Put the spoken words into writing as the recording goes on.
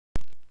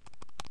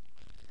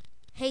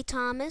Hey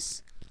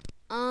Thomas,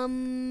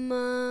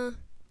 or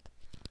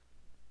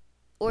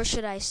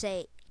should I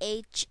say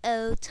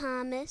H.O.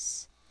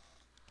 Thomas?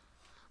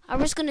 I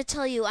was gonna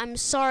tell you, I'm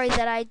sorry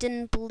that I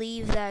didn't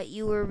believe that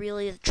you were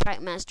really the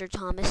Trackmaster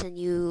Thomas and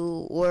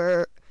you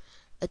were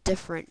a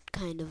different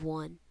kind of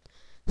one.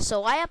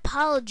 So I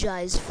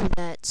apologize for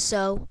that.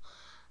 So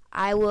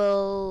I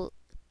will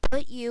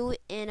put you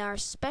in our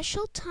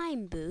special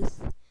time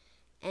booth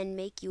and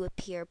make you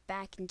appear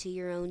back into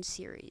your own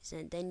series,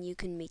 and then you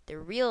can meet the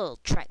real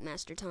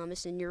Trackmaster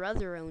Thomas in your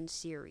other own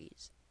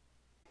series.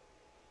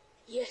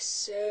 Yes,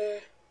 sir.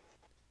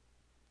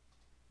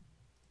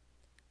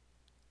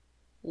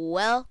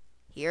 Well,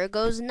 here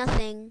goes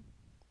nothing.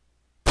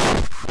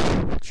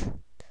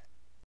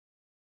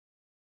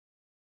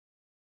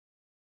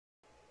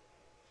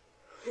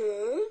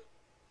 Huh?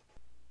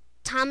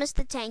 Thomas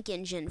the Tank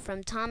Engine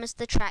from Thomas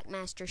the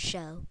Trackmaster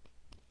Show.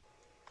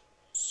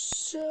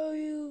 So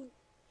you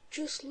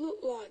just look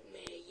like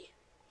me.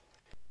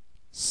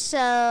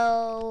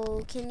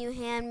 So, can you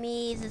hand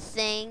me the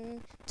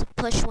thing to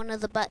push one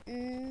of the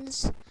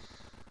buttons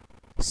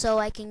so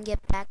I can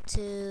get back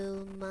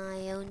to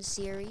my own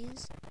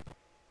series?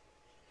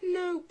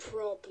 No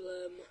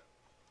problem.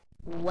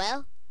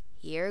 Well,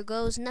 here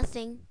goes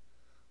nothing.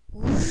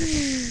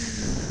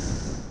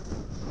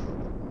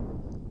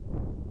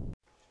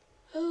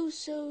 Oh,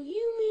 so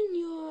you mean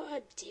you're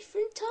a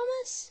different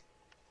Thomas?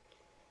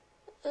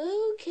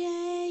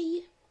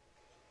 Okay.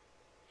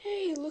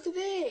 Hey, look at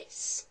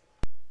this.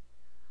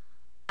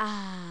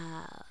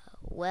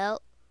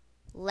 Well,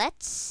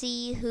 let's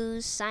see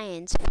whose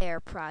science fair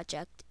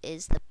project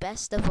is the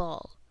best of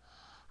all.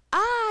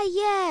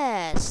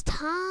 Yes,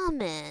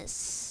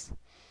 Thomas.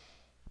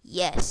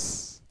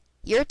 Yes,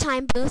 your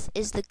time booth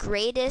is the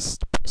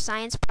greatest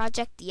science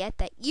project yet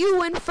that you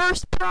win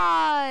first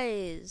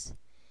prize.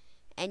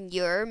 And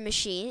your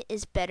machine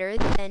is better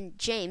than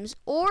James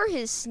or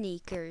his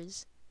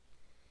sneakers.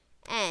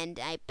 And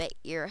I bet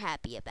you're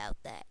happy about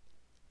that.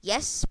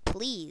 Yes,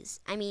 please.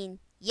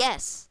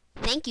 Yes.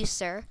 Thank you,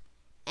 sir.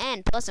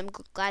 And plus, I'm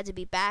glad to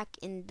be back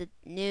in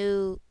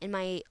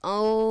my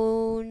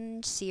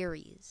own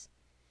series.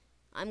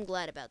 I'm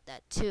glad about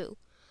that too,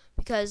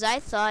 because I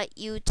thought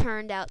you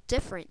turned out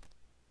different.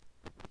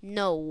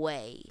 No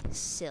way,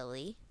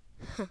 silly.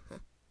 I'll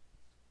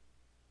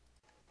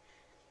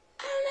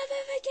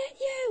never forget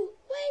you.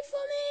 Wait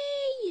for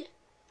me.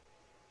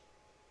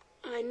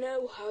 I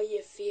know how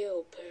you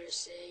feel,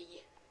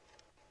 Percy.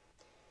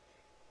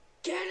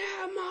 Get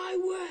out of my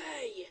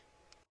way.